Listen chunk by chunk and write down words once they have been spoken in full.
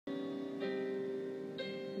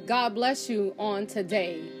God bless you on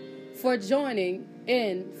today for joining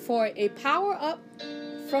in for a power up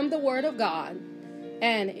from the Word of God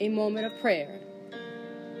and a moment of prayer.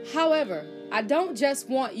 However, I don't just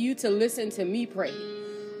want you to listen to me pray.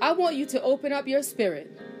 I want you to open up your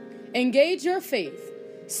spirit, engage your faith,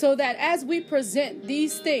 so that as we present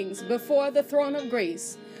these things before the throne of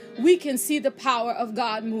grace, we can see the power of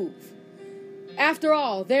God move. After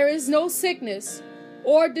all, there is no sickness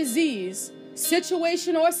or disease,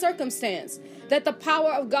 situation or circumstance that the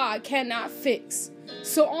power of God cannot fix.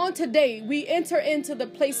 So on today, we enter into the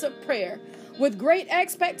place of prayer with great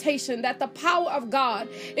expectation that the power of God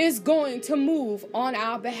is going to move on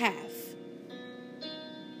our behalf.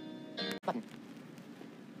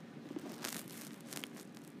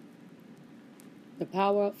 The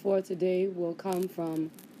power for today will come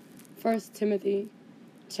from 1 Timothy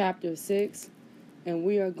chapter 6, and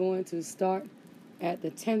we are going to start at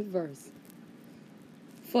the 10th verse.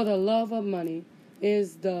 For the love of money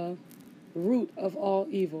is the root of all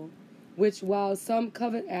evil, which while some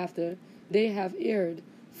covet after, they have erred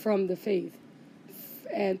from the faith,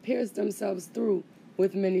 and pierced themselves through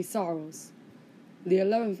with many sorrows. The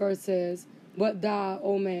 11th verse says, But thou,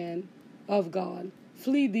 O man of God,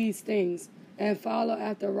 flee these things, and follow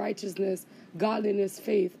after righteousness, godliness,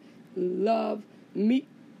 faith, love,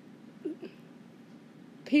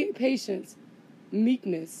 patience,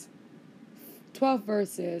 meekness. 12th verse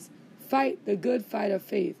says, Fight the good fight of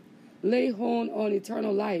faith, lay hold on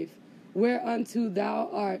eternal life, whereunto thou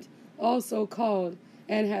art also called,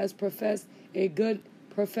 and hast professed a good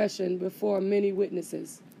profession before many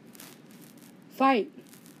witnesses. Fight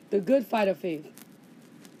the good fight of faith.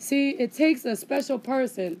 See, it takes a special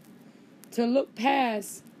person to look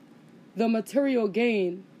past the material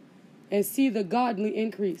gain and see the godly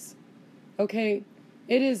increase. Okay?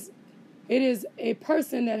 It is a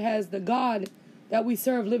person that has the God that we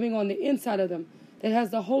serve living on the inside of them, that has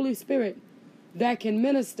the Holy Spirit, that can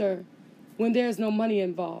minister when there is no money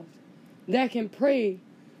involved, that can pray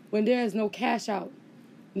when there is no cash out,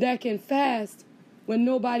 that can fast when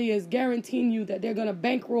nobody is guaranteeing you that they're going to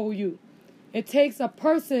bankroll you. It takes a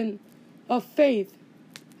person of faith,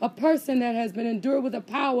 a person that has been endured with the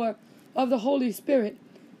power of the Holy Spirit,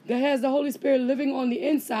 that has the Holy Spirit living on the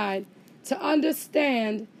inside, to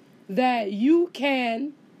understand that you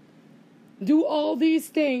can do all these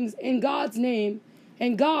things in God's name,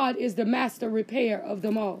 and God is the master repair of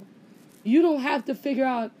them all. You don't have to figure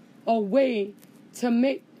out a way to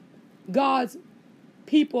make God's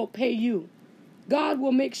people pay you. God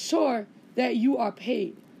will make sure that you are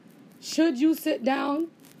paid. Should you sit down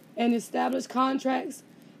and establish contracts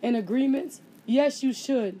and agreements? Yes, you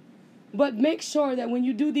should. But make sure that when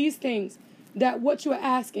you do these things, that what you are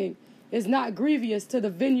asking is not grievous to the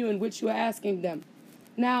venue in which you are asking them.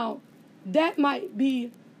 Now, that might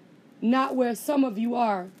be not where some of you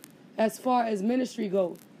are as far as ministry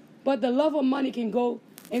goes. But the love of money can go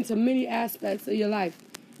into many aspects of your life,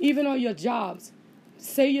 even on your jobs.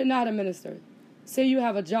 Say you're not a minister. Say you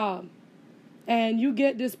have a job and you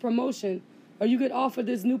get this promotion or you get offered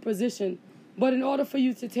this new position. But in order for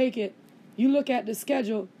you to take it, you look at the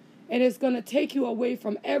schedule and it's going to take you away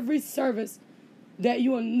from every service that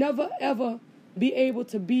you will never, ever be able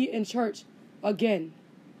to be in church again.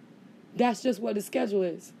 That's just what the schedule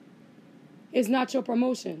is. It's not your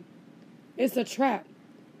promotion. It's a trap.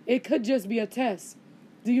 It could just be a test.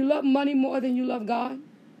 Do you love money more than you love God?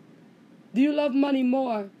 Do you love money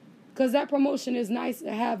more? Because that promotion is nice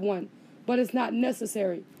to have one, but it's not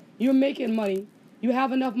necessary. You're making money. You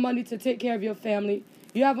have enough money to take care of your family.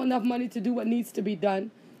 You have enough money to do what needs to be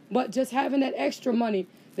done. But just having that extra money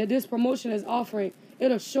that this promotion is offering,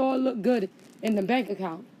 it'll sure look good in the bank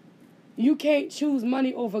account. You can't choose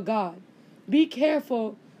money over God. Be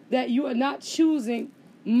careful that you are not choosing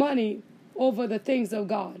money over the things of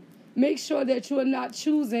God. Make sure that you are not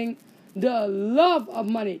choosing the love of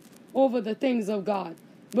money over the things of God.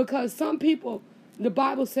 Because some people, the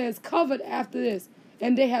Bible says, covered after this,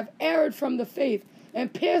 and they have erred from the faith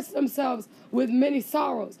and pierced themselves with many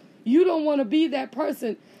sorrows. You don't want to be that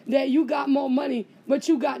person that you got more money, but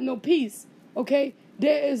you got no peace. Okay?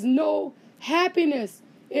 There is no happiness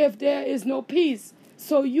if there is no peace.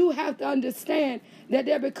 So you have to understand that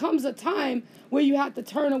there becomes a time where you have to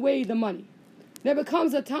turn away the money. There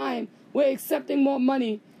becomes a time where accepting more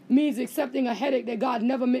money means accepting a headache that God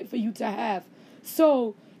never meant for you to have.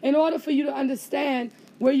 So in order for you to understand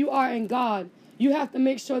where you are in God, you have to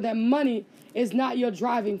make sure that money is not your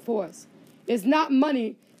driving force. It's not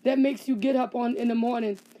money that makes you get up in the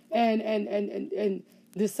morning and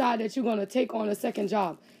decide that you're going to take on a second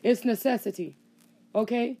job. It's necessity.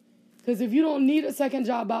 Okay? Because if you don't need a second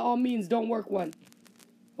job, by all means, don't work one.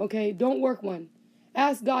 Okay, don't work one.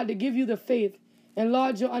 Ask God to give you the faith,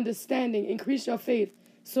 enlarge your understanding, increase your faith,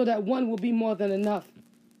 so that one will be more than enough.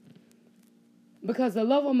 Because the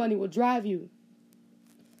love of money will drive you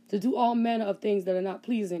to do all manner of things that are not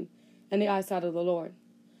pleasing in the eyesight of the Lord.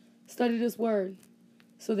 Study this word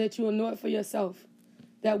so that you will know it for yourself,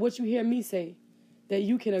 that what you hear me say, that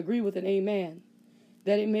you can agree with an amen,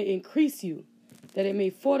 that it may increase you, that it may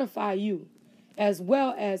fortify you, as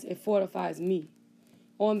well as it fortifies me.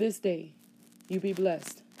 On this day, you be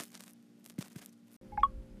blessed.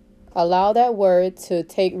 Allow that word to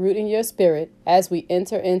take root in your spirit as we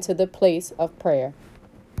enter into the place of prayer.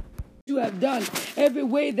 You have done, every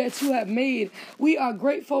way that you have made. We are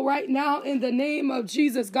grateful right now in the name of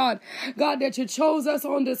Jesus, God. God, that you chose us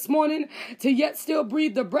on this morning to yet still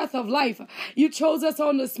breathe the breath of life. You chose us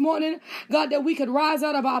on this morning, God, that we could rise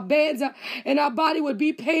out of our beds and our body would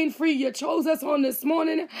be pain-free. You chose us on this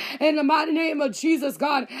morning in the mighty name of Jesus,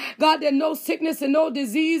 God. God, that no sickness and no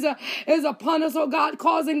disease is upon us, oh God,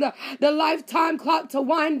 causing the lifetime clock to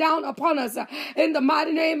wind down upon us in the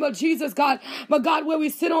mighty name of Jesus, God. But God, where we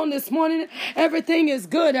sit on this morning, everything is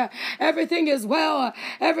good, everything is well,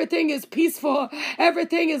 everything is peaceful,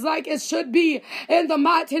 everything is like it should be in the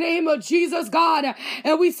mighty name of Jesus, God.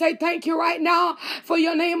 And we say thank you right now, for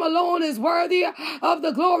your name alone is worthy of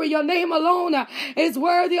the glory. Your name alone is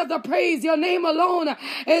worthy of the praise. Your name alone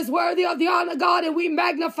is worthy of the honor, God. And we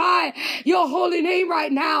magnify your holy name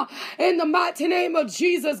right now in the mighty name of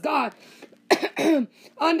Jesus, God.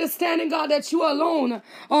 Understanding, God, that you alone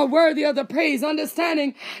are worthy of the praise.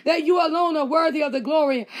 Understanding that you alone are worthy of the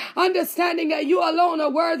glory. Understanding that you alone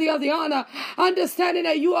are worthy of the honor. Understanding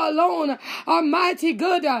that you alone are mighty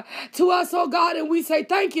good to us, oh God. And we say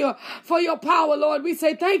thank you for your power, Lord. We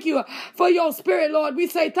say thank you for your spirit, Lord. We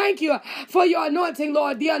say thank you for your anointing,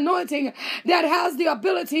 Lord. The anointing that has the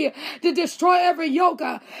ability to destroy every yoke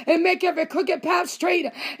and make every crooked path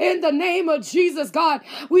straight in the name of Jesus, God.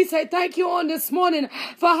 We say thank you on this morning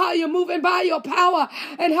for how you're moving by your power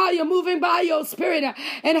and how you're moving by your spirit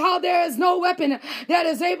and how there is no weapon that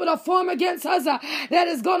is able to form against us that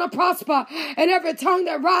is going to prosper, and every tongue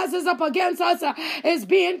that rises up against us is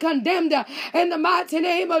being condemned in the mighty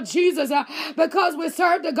name of Jesus, because we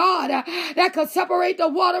serve the God that could separate the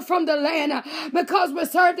water from the land, because we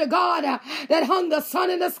serve the God that hung the sun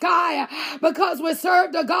in the sky, because we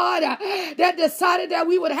serve the God that decided that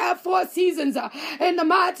we would have 4 seasons in the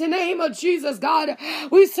mighty name of Jesus, God.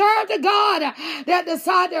 We serve the God that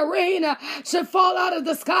decided that rain should fall out of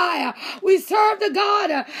the sky. We serve the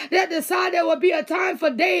God that decided there would be a time for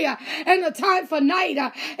day and a time for night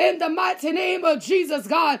in the mighty name of Jesus,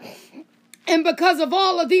 God. And because of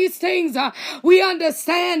all of these things, we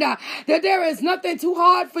understand that there is nothing too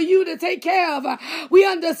hard for you to take care of. We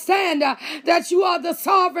understand that you are the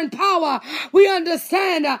sovereign power. We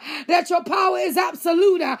understand that your power is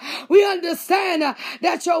absolute. We understand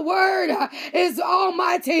that your word is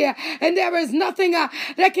almighty, and there is nothing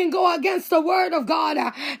that can go against the word of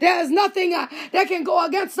God. There is nothing that can go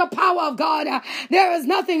against the power of God. There is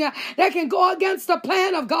nothing that can go against the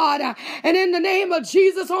plan of God. And in the name of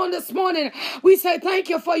Jesus on this morning, we say thank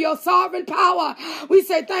you for your sovereign power. We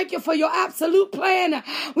say thank you for your absolute plan.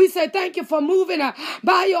 We say thank you for moving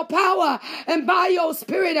by your power and by your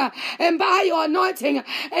spirit and by your anointing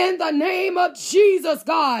in the name of Jesus,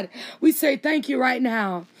 God. We say thank you right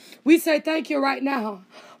now. We say thank you right now.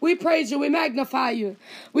 We praise you. We magnify you.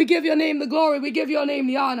 We give your name the glory. We give your name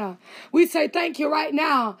the honor. We say thank you right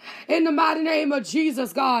now in the mighty name of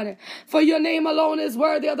Jesus, God. For your name alone is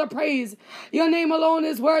worthy of the praise. Your name alone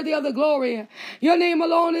is worthy of the glory. Your name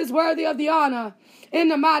alone is worthy of the honor. In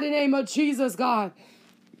the mighty name of Jesus, God.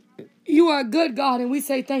 You are good, God, and we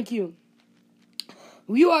say thank you.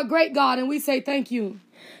 You are great, God, and we say thank you.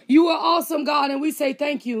 You are awesome, God, and we say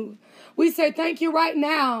thank you. We say thank you right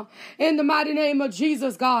now in the mighty name of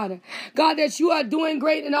Jesus, God. God, that you are doing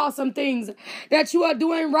great and awesome things, that you are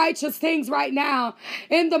doing righteous things right now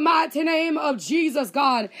in the mighty name of Jesus,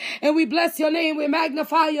 God. And we bless your name. We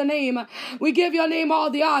magnify your name. We give your name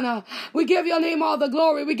all the honor. We give your name all the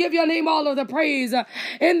glory. We give your name all of the praise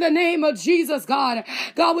in the name of Jesus, God.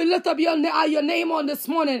 God, we lift up your name on this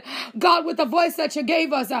morning, God, with the voice that you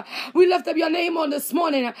gave us. We lift up your name on this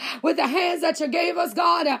morning with the hands that you gave us,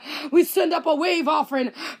 God. We send up a wave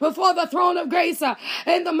offering before the throne of grace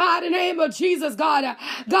in the mighty name of Jesus, God.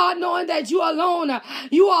 God, knowing that you alone,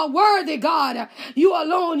 you are worthy, God. You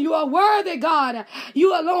alone, you are worthy, God.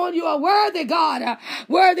 You alone, you are worthy, God.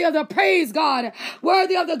 Worthy of the praise, God.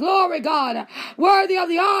 Worthy of the glory, God. Worthy of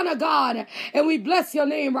the honor, God. And we bless your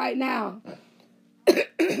name right now.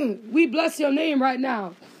 We bless your name right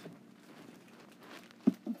now.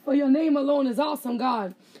 For your name alone is awesome,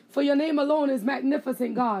 God. For your name alone is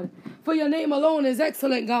magnificent, God. For your name alone is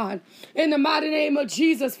excellent, God. In the mighty name of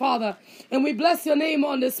Jesus, Father. And we bless your name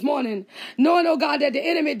on this morning. Knowing, oh God, that the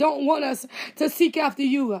enemy don't want us to seek after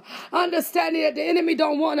you. Understanding that the enemy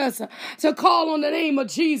don't want us to call on the name of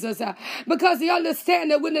Jesus. Because he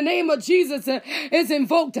understands that when the name of Jesus is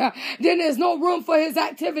invoked, then there's no room for his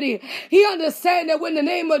activity. He understands that when the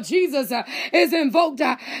name of Jesus is invoked,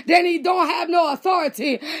 then he don't have no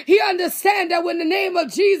authority. He understands that when the name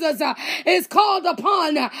of Jesus is called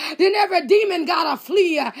upon, then every demon gotta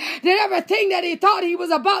flee. Then everything that he thought he was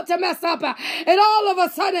about to mess up, it all of a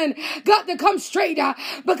sudden got to come straight,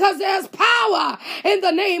 because there's power in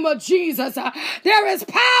the name of Jesus. There is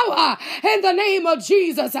power in the name of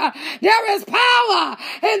Jesus. There is power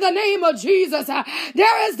in the name of Jesus.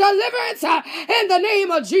 There is deliverance in the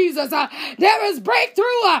name of Jesus. There is breakthrough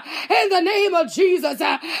in the name of Jesus.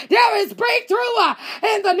 There is breakthrough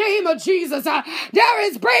in the name of Jesus. There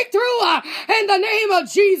is breakthrough in the name of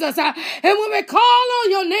Jesus. And when we call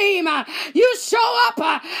on your name, you show up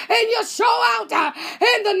and you show out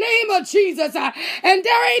in the name of Jesus. And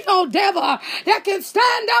there ain't no devil that can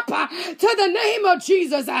stand up to the name of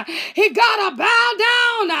Jesus. He gotta bow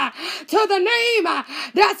down to the name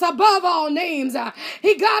that's above all names.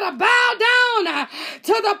 He gotta bow down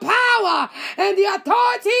to the power and the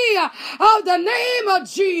authority of the name of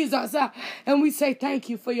Jesus. And we say thank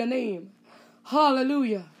you for your name.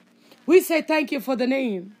 Hallelujah. We say thank you for the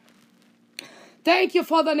name. Thank you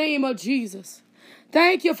for the name of Jesus.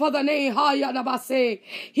 Thank you for the name. Thank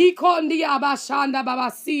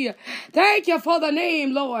you for the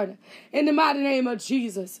name, Lord, in the mighty name of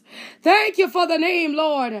Jesus. Thank you for the name,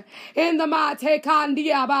 Lord, in the mighty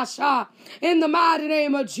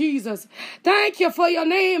name of Jesus. Thank you for your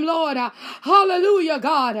name, Lord. Hallelujah,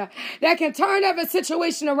 God, that can turn every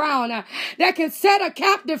situation around, that can set a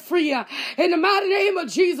captive free, in the mighty name of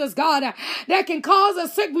Jesus, God, that can cause a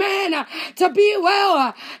sick man to be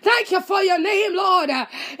well. Thank you for your name, Lord,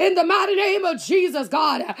 in the mighty name of Jesus,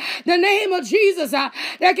 God. The name of Jesus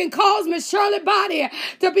that can cause Miss Shirley's body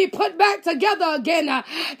to be put back together again.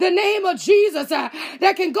 The name of Jesus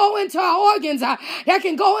that can go into our organs, that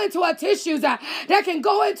can go into our tissues, that can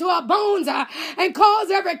go into our bones and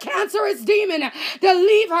cause every cancerous demon to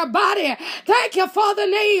leave her body. Thank you for the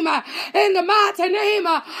name, in the mighty name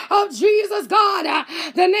of Jesus, God.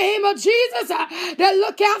 The name of Jesus that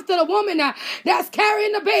look after the woman that's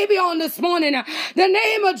carrying the baby on this morning. The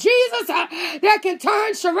name of Jesus that can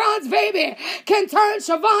turn Sharon's baby, can turn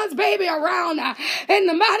Siobhan's baby around in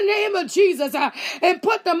the mighty name of Jesus, and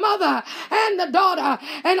put the mother and the daughter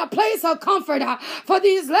in a place of comfort for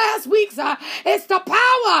these last weeks. It's the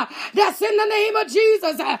power that's in the name of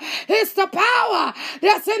Jesus. It's the power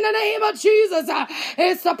that's in the name of Jesus.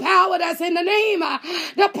 It's the power that's in the name.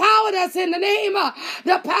 The power that's in the name.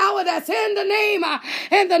 The power that's in the name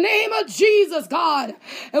of Jesus, God.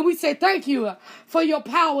 And we say thank you for your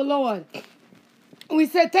power, Lord. We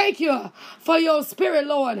say thank you for your spirit,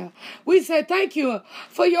 Lord. We say thank you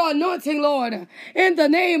for your anointing, Lord. In the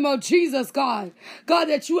name of Jesus, God. God,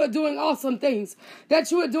 that you are doing awesome things. That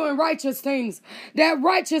you are doing righteous things. That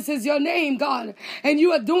righteous is your name, God. And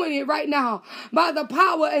you are doing it right now by the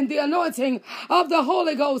power and the anointing of the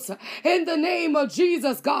Holy Ghost. In the name of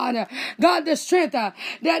Jesus, God. God, the strength that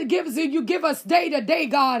you give us day to day,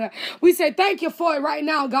 God. We say thank you for it right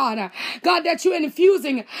now, God. God, that you are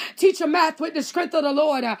infusing Teacher Matt with the strength of the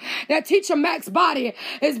Lord, that Teacher Mac's body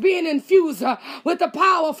is being infused with the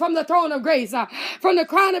power from the throne of grace, from the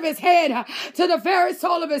crown of his head to the very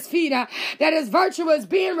sole of his feet, that his virtue is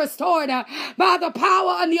being restored by the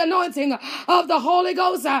power and the anointing of the Holy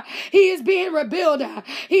Ghost. He is being rebuilt.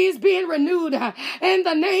 He is being renewed in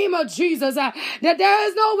the name of Jesus, that there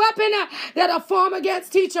is no weapon that'll form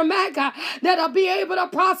against Teacher Mac that'll be able to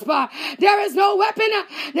prosper. There is no weapon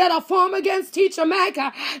that'll form against Teacher Mac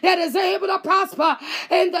that is able to prosper.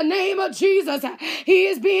 In the name of Jesus, he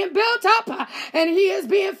is being built up and he is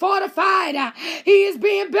being fortified. He is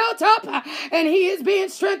being built up and he is being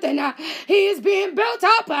strengthened. He is being built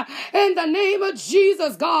up in the name of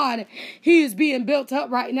Jesus, God. He is being built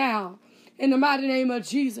up right now in the mighty name of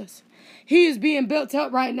Jesus. He is being built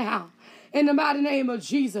up right now in the mighty name of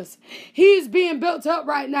Jesus. He is being built up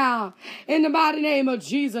right now in the mighty name of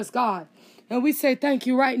Jesus, God. And we say thank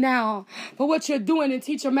you right now for what you're doing in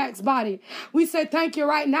Teacher Mac's body. We say thank you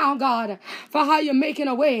right now, God, for how you're making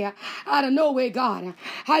a way out of no way, God.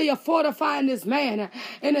 How you're fortifying this man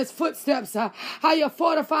in his footsteps. How you're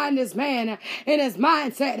fortifying this man in his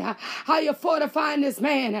mindset. How you're fortifying this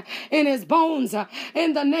man in his bones.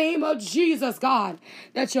 In the name of Jesus, God,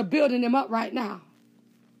 that you're building him up right now.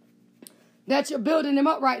 That you're building him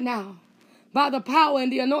up right now. by the power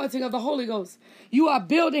and the anointing of the Holy Ghost. You are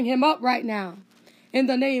building him up right now in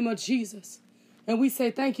the name of Jesus. And we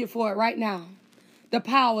say thank you for it right now. The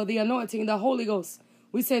power, the anointing, the Holy Ghost.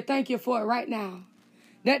 We say thank you for it right now.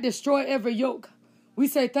 That destroy every yoke. We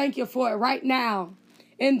say thank you for it right now.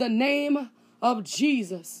 In the name of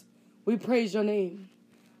Jesus, we praise your name.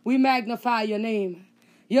 We magnify your name.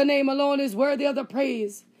 Your name alone is worthy of the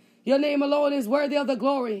praise. Your name alone is worthy of the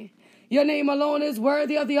glory. Your name alone is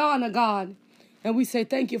worthy of the honor, God. And we say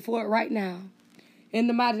thank you for it right now. In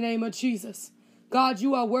the mighty name of Jesus. God,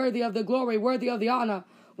 you are worthy of the glory, worthy of the honor,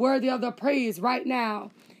 worthy of the praise right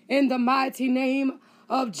now. In the mighty name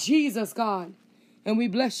of Jesus, God. And we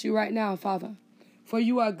bless you right now, Father. For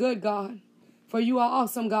you are good, God. For you are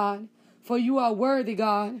awesome, God. For you are worthy,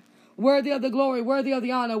 God. Worthy of the glory, worthy of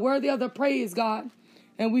the honor, worthy of the praise, God.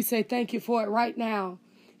 And we say thank you for it right now.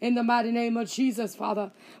 In the mighty name of Jesus,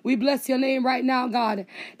 Father. We bless your name right now, God,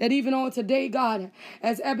 that even on today, God,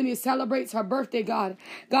 as Ebony celebrates her birthday, God,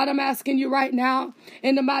 I'm asking you right now,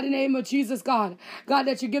 in the mighty name of Jesus, God,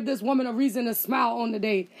 that you give this woman a reason to smile on the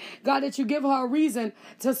day. God, that you give her a reason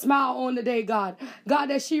to smile on the day, God. God,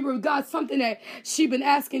 something that she been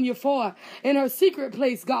asking you for in her secret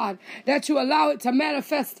place, God, that you allow it to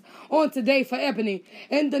manifest on today for Ebony.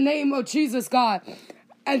 In the name of Jesus, God.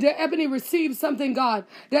 And that Ebony receives something, God,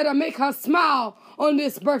 that'll make her smile on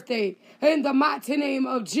this birthday. In the mighty name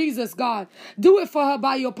of Jesus, God. Do it for her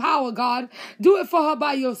by your power, God. Do it for her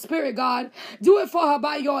by your spirit, God. Do it for her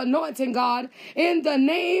by your anointing, God. In the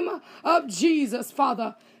name of Jesus,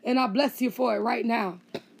 Father. And I bless you for it right now.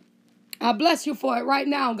 I bless you for it right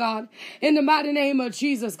now, God. In the mighty name of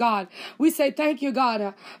Jesus, God. We say thank you,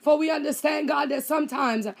 God. For we understand, God, that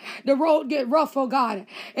sometimes the road get rough, oh God.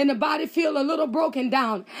 And the body feel a little broken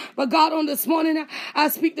down. But God, on this morning, I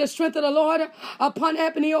speak the strength of the Lord upon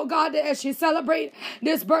Ebony, oh God, that as she celebrate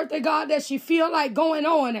this birthday, God, that she feel like going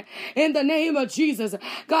on in the name of Jesus.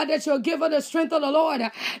 God, that you'll give her the strength of the Lord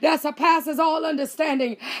that surpasses all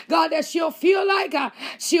understanding. God, that she'll feel like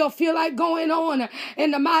going on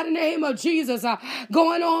in the mighty name of Jesus,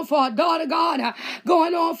 going on for a daughter, God,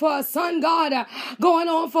 going on for a son, God, going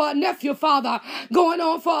on for a nephew, Father, going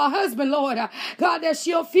on for a husband, Lord, God, that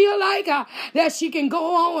she'll feel like that she can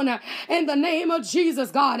go on in the name of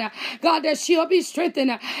Jesus, God, that she'll be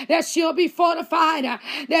strengthened, that she'll be fortified,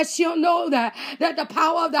 that she'll know that the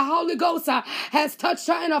power of the Holy Ghost has touched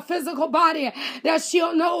her in her physical body, that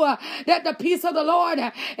she'll know that the peace of the Lord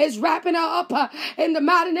is wrapping her up in the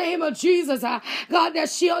mighty name of Jesus, God, that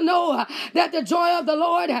she'll know that the joy of the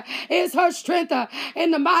Lord is her strength in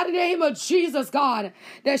the mighty name of Jesus, God,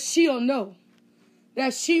 that she'll know,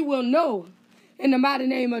 that she will know in the mighty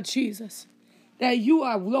name of Jesus, that you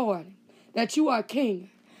are Lord, that you are King,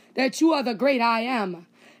 that you are the great I am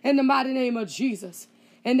in the mighty name of Jesus,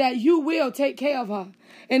 and that you will take care of her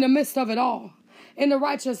in the midst of it all. In the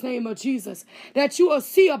righteous name of Jesus, that you will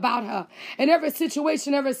see about her in every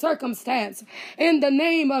situation, every circumstance. In the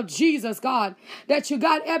name of Jesus, God, that you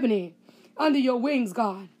got Ebony under your wings,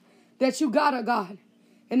 God, that you got her, God,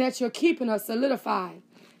 and that you're keeping her solidified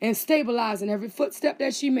and stabilizing every footstep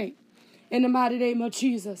that she makes. In the mighty name of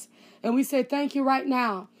Jesus. And we say thank you right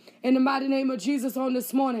now. In the mighty name of Jesus on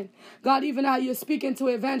this morning. God, even how you're speaking to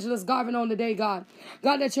Evangelist Garvin on the day, God.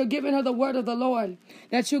 God, that you're giving her the word of the Lord.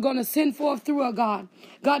 That you're going to send forth through her, God.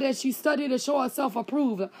 God, that she studied to show herself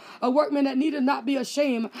approved. A workman that needed not be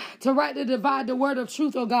ashamed to rightly divide the word of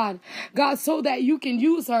truth, oh God. God, so that you can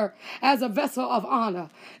use her as a vessel of honor.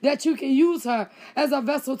 That you can use her as a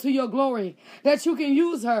vessel to your glory. That you can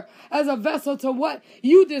use her as a vessel to what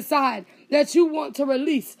you decide that you want to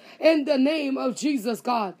release in the name of Jesus,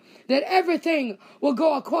 God. That everything will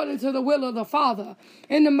go according to the will of the Father.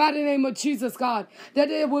 In the mighty name of Jesus, God. That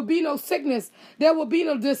there will be no sickness. There will be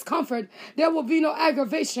no discomfort. There will be no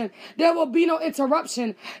aggravation. There will be no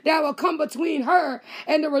interruption that will come between her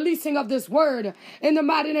and the releasing of this word. In the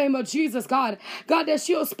mighty name of Jesus, God. God, that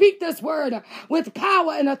she'll speak this word with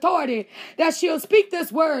power and authority. That she'll speak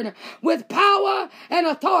this word with power and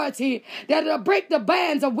authority. That it'll break the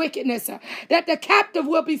bands of wickedness. That the captive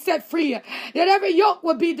will be set free. That every yoke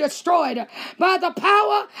will be destroyed by the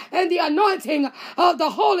power and the anointing of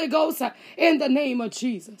the Holy Ghost in the name of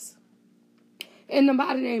Jesus. In the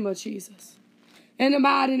mighty name of Jesus. In the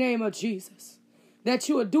mighty name of Jesus. That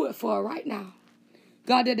you will do it for her right now.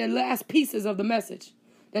 God, that the last pieces of the message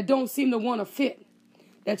that don't seem to want to fit,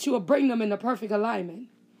 that you will bring them into perfect alignment.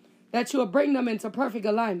 That you will bring them into perfect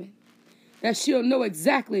alignment. That she'll know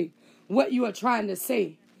exactly what you are trying to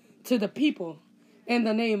say to the people in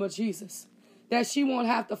the name of Jesus. That she won't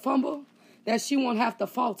have to fumble, that she won't have to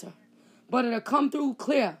falter, but it'll come through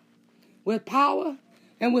clear with power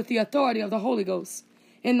and with the authority of the Holy Ghost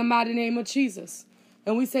in the mighty name of Jesus.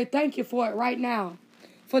 And we say thank you for it right now,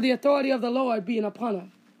 for the authority of the Lord being upon her,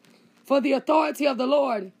 for the authority of the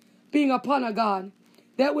Lord being upon her, God,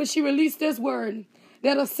 that when she released this word,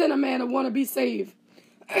 that a sinner man will want to be saved,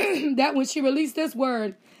 that when she released this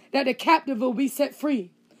word, that the captive will be set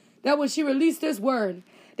free, that when she released this word,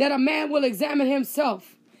 that a man will examine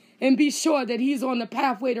himself and be sure that he's on the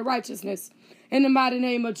pathway to righteousness in the mighty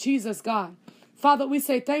name of Jesus, God. Father, we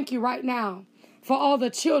say thank you right now for all the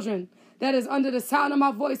children that is under the sound of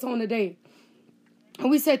my voice on the day. And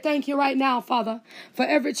we say thank you right now, Father, for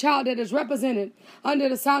every child that is represented under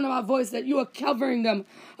the sound of my voice, that you are covering them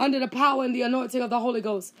under the power and the anointing of the Holy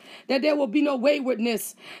Ghost, that there will be no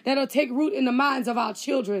waywardness that will take root in the minds of our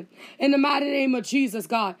children. In the mighty name of Jesus,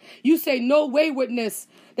 God, you say no waywardness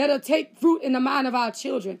that will take root in the mind of our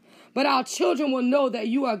children. But our children will know that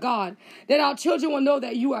you are God, that our children will know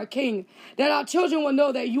that you are King, that our children will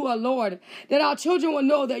know that you are Lord, that our children will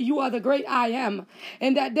know that you are the great I am,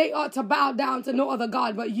 and that they ought to bow down to no other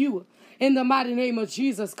God but you. In the mighty name of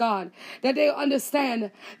Jesus, God, that they understand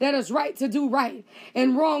that it's right to do right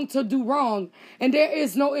and wrong to do wrong, and there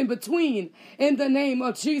is no in between. In the name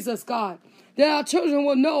of Jesus, God, that our children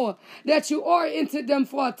will know that you oriented them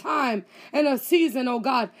for a time and a season, oh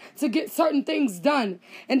God, to get certain things done,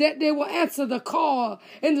 and that they will answer the call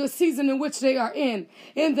in the season in which they are in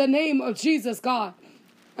the name of Jesus, God.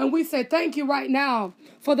 And we say thank you right now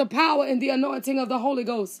for the power and the anointing of the Holy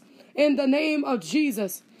Ghost in the name of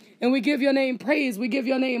Jesus. And we give your name praise. We give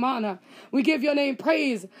your name honor. We give your name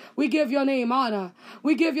praise. We give your name honor.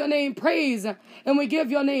 We give your name praise, and we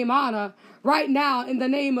give your name honor right now in the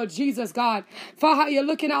name of Jesus, God, for how you're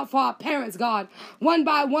looking out for our parents, God, one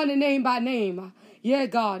by one and name by name. Yeah,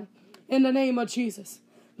 God, in the name of Jesus.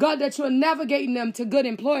 God, that you are navigating them to good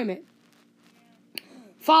employment.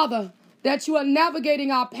 Father, that you are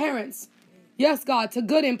navigating our parents, yes, God, to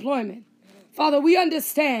good employment. Father, we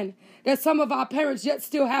understand that some of our parents yet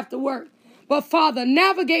still have to work. But Father,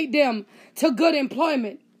 navigate them to good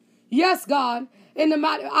employment. Yes, God, in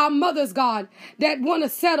our mothers, God, that want to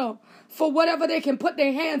settle for whatever they can put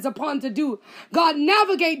their hands upon to do. God,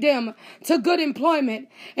 navigate them to good employment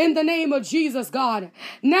in the name of Jesus, God.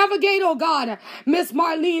 Navigate, oh God, Miss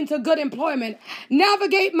Marlene to good employment.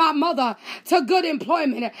 Navigate my mother to good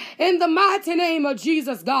employment in the mighty name of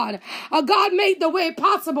Jesus, God. God, made the way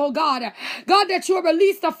possible, God. God, that you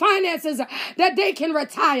release the finances that they can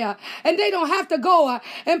retire and they don't have to go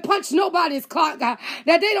and punch nobody's clock, that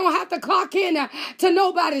they don't have to clock in to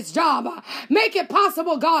nobody's job. Make it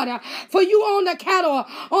possible, God, for you own the cattle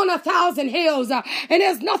on 1,000 hills, and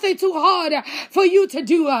there's nothing too hard for you to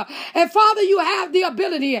do. And Father, you have the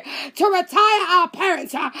ability to retire our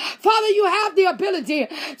parents. Father, you have the ability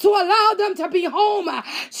to allow them to be home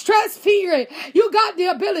stress-free. You got the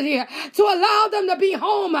ability to allow them to be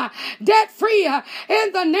home debt-free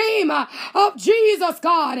in the name of Jesus,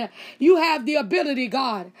 God. You have the ability,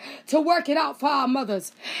 God, to work it out for our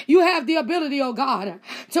mothers. You have the ability, oh God,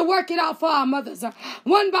 to work it out for our mothers,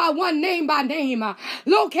 one by one, name by name,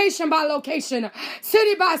 location by location,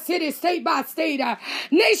 city by city, state by state,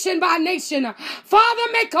 nation by nation. Father,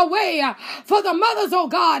 make a way for the mothers, oh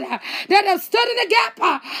God, that have stood in the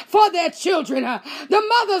gap for their children, the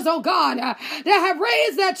mothers, oh God, that have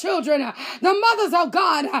raised their children, the mothers, oh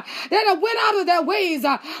God, that have went out of their ways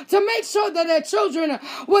to make sure that their children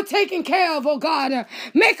were taken care of, oh God.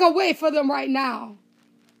 Make a way for them right now.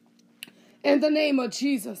 In the name of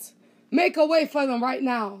Jesus, make a way for them right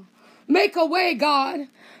now. Make a way, God.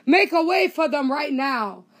 Make a way for them right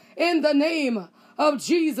now. In the name of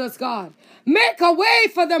Jesus, God. Make a way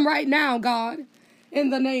for them right now, God. In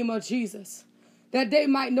the name of Jesus. That they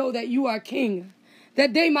might know that you are King.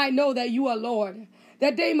 That they might know that you are Lord.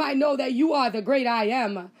 That they might know that you are the great I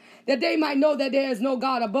am. That they might know that there is no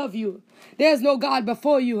God above you. There is no God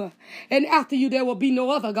before you. And after you, there will be no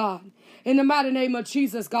other God. In the mighty name of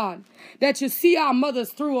Jesus, God. That you see our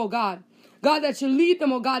mothers through, oh God. God, that you lead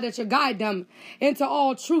them, oh God, that you guide them into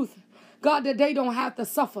all truth. God, that they don't have to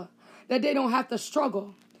suffer, that they don't have to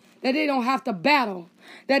struggle, that they don't have to battle,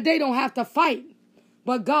 that they don't have to fight.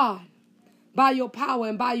 But God, by your power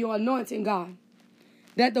and by your anointing, God,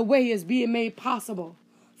 that the way is being made possible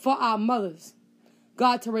for our mothers,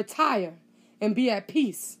 God, to retire and be at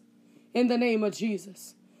peace in the name of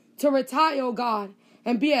Jesus. To retire, oh God,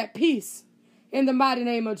 and be at peace in the mighty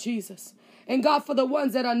name of Jesus. And God, for the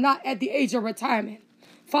ones that are not at the age of retirement,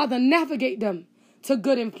 Father, navigate them to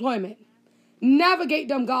good employment. Navigate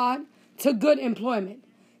them, God, to good employment.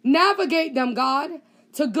 Navigate them, God,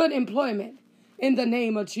 to good employment in the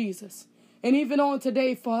name of Jesus. And even on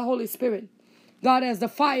today for Holy Spirit, God, as the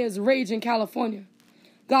fires rage in California,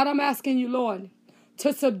 God, I'm asking you, Lord,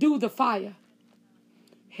 to subdue the fire.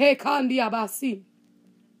 Hekandiabasi.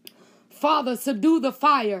 Father, subdue the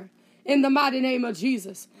fire in the mighty name of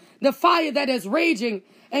Jesus. The fire that is raging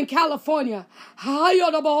in California.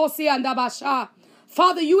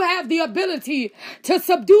 Father, you have the ability to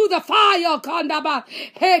subdue the fire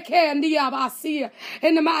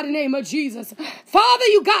in the mighty name of Jesus. Father,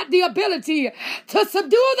 you got the ability to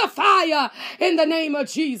subdue the fire in the name of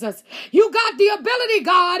Jesus. You got the ability,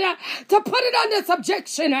 God, to put it under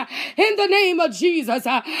subjection in the name of Jesus.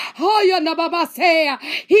 In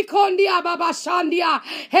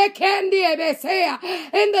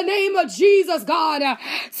the name of Jesus, God,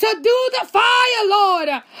 subdue the fire,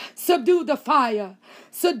 Lord. Subdue the fire.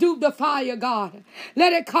 Subdue the fire, God.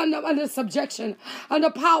 Let it come under subjection, under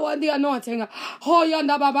power and the anointing. In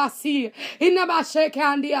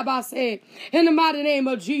the mighty name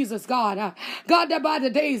of Jesus, God. God, that by the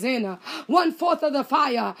day's end, 1/4 of the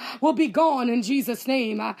fire will be gone in Jesus'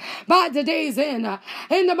 name. By the day's end,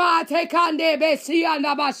 in the mighty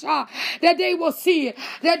that they will see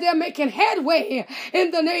that they're making headway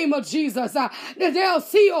in the name of Jesus. That they'll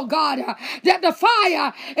see, oh God, that the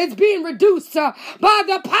fire is being reduced by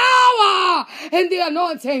the power and the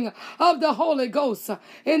anointing of the Holy Ghost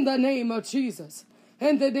in the name of Jesus.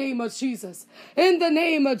 In the name of Jesus. In the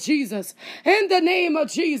name of Jesus. In the name of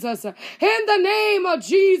Jesus. In the name of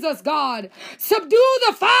Jesus, God. Subdue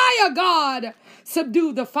the fire, God.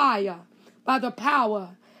 Subdue the fire by the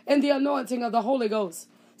power and the anointing of the Holy Ghost.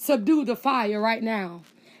 Subdue the fire right now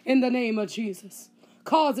in the name of Jesus.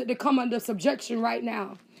 Cause it to come under subjection right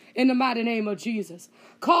now in the mighty name of Jesus.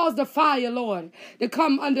 Cause the fire, Lord, to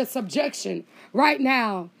come under subjection right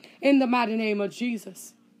now in the mighty name of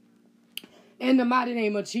Jesus. In the mighty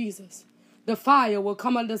name of Jesus, the fire will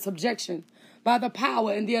come under subjection by the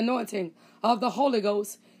power and the anointing of the Holy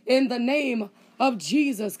Ghost in the name of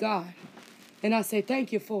Jesus, God. And I say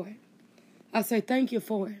thank you for it. I say thank you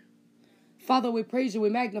for it. Father, we praise you, we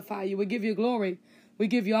magnify you, we give you glory, we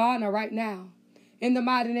give you honor right now in the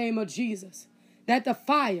mighty name of Jesus. That the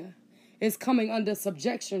fire is coming under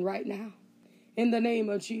subjection right now in the name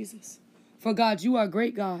of Jesus. For God, you are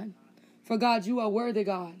great God. For God, you are worthy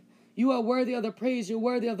God. You are worthy of the praise. You're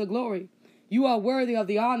worthy of the glory. You are worthy of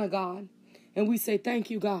the honor, God. And we say thank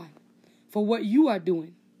you, God, for what you are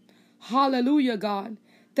doing. Hallelujah, God.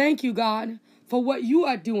 Thank you, God, for what you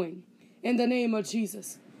are doing in the name of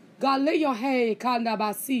Jesus. God, lay your hand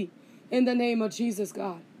kandabasi in the name of Jesus,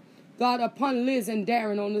 God. God, upon Liz and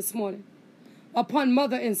Darren on this morning. Upon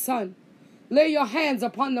mother and son. Lay your hands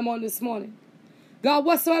upon them on this morning. God,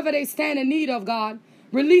 whatsoever they stand in need of, God,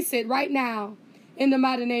 release it right now in the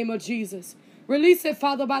mighty name of Jesus. Release it,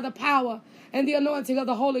 Father, by the power and the anointing of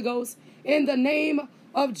the Holy Ghost in the name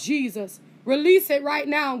of Jesus. Release it right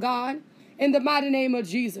now, God, in the mighty name of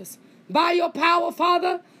Jesus. By your power,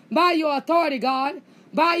 Father, by your authority, God,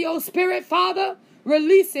 by your spirit, Father,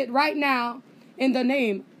 release it right now in the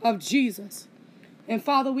name of Jesus. And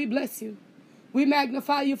Father, we bless you. We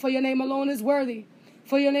magnify you, for your name alone is worthy.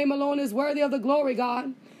 For your name alone is worthy of the glory,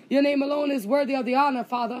 God. Your name alone is worthy of the honor,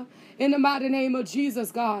 Father. In the mighty name of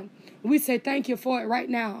Jesus, God. We say thank you for it right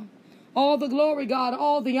now. All the glory, God,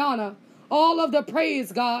 all the honor, all of the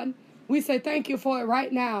praise, God. We say thank you for it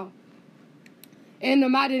right now. In the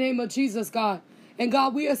mighty name of Jesus, God. And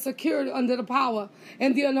God, we are secured under the power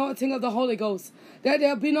and the anointing of the Holy Ghost. That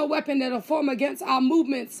there'll be no weapon that'll form against our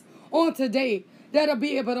movements on today that'll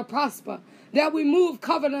be able to prosper. That we move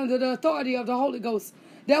covered under the authority of the Holy Ghost.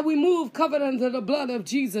 That we move covered under the blood of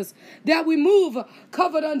Jesus. That we move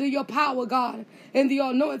covered under your power, God, and the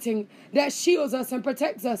anointing that shields us and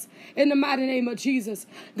protects us in the mighty name of Jesus.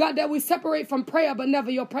 God, that we separate from prayer but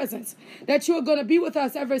never your presence. That you are going to be with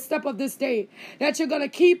us every step of this day. That you're going to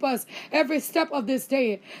keep us every step of this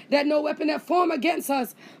day. That no weapon that form against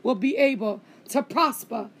us will be able to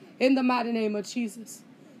prosper in the mighty name of Jesus.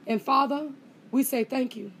 And Father, we say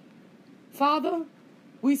thank you. Father,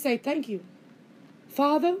 we say thank you.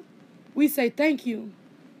 Father, we say thank you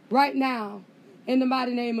right now in the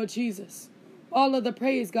mighty name of Jesus. All of the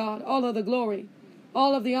praise, God, all of the glory,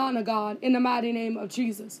 all of the honor, God, in the mighty name of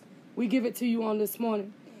Jesus. We give it to you on this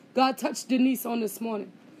morning. God, touch Denise on this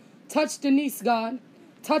morning. Touch Denise, God.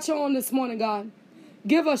 Touch her on this morning, God.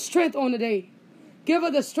 Give her strength on today. Give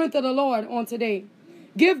her the strength of the Lord on today.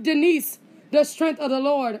 Give Denise the strength of the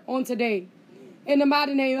Lord on today. In the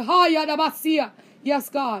mighty name, yes,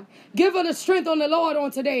 God. Give her the strength on the Lord on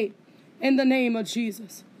today. In the name of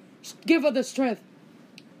Jesus. Give her the strength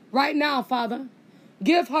right now, Father.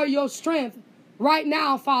 Give her your strength right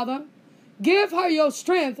now, Father. Give her your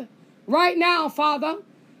strength right now, Father.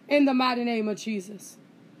 In the mighty name of Jesus.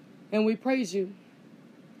 And we praise you.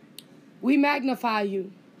 We magnify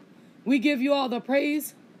you. We give you all the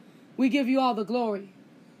praise. We give you all the glory.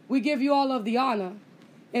 We give you all of the honor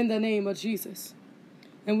in the name of Jesus.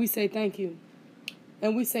 And we say thank you.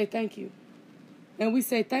 And we say thank you. And we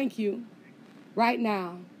say thank you right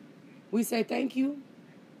now. We say thank you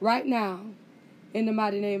right now in the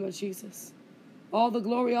mighty name of Jesus. All the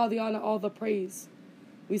glory, all the honor, all the praise.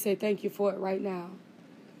 We say thank you for it right now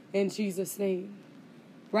in Jesus' name.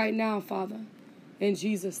 Right now, Father, in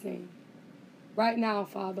Jesus' name. Right now,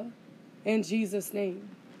 Father, in Jesus' name.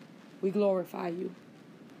 We glorify you.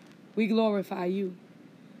 We glorify you.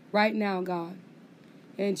 Right now, God,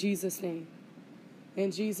 in Jesus' name.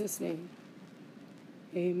 In Jesus' name.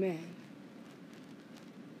 Amen.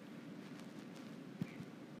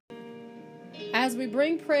 As we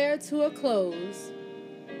bring prayer to a close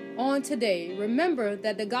on today, remember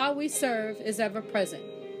that the God we serve is ever present.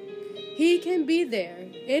 He can be there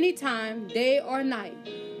anytime, day or night,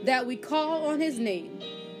 that we call on his name.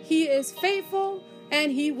 He is faithful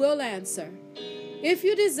and he will answer. If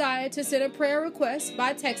you desire to send a prayer request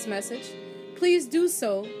by text message, please do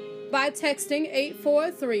so by texting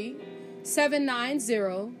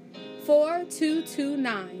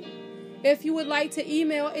 843-790-4229. If you would like to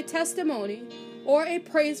email a testimony or a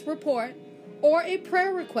praise report or a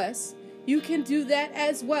prayer request, you can do that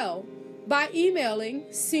as well by emailing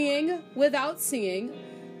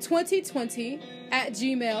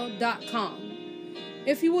seeingwithoutseeing2020@gmail.com.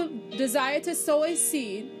 If you would desire to sow a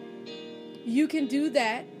seed, you can do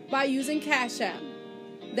that by using Cash App.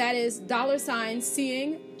 That is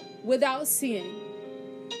 $seeing without seeing.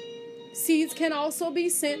 Seeds can also be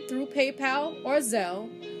sent through PayPal or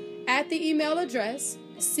Zelle at the email address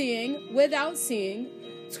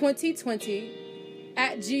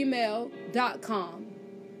seeingwithoutseeing2020@gmail.com.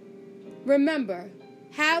 Remember,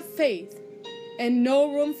 have faith and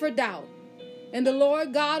no room for doubt. And the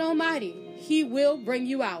Lord God Almighty, he will bring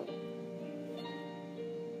you out.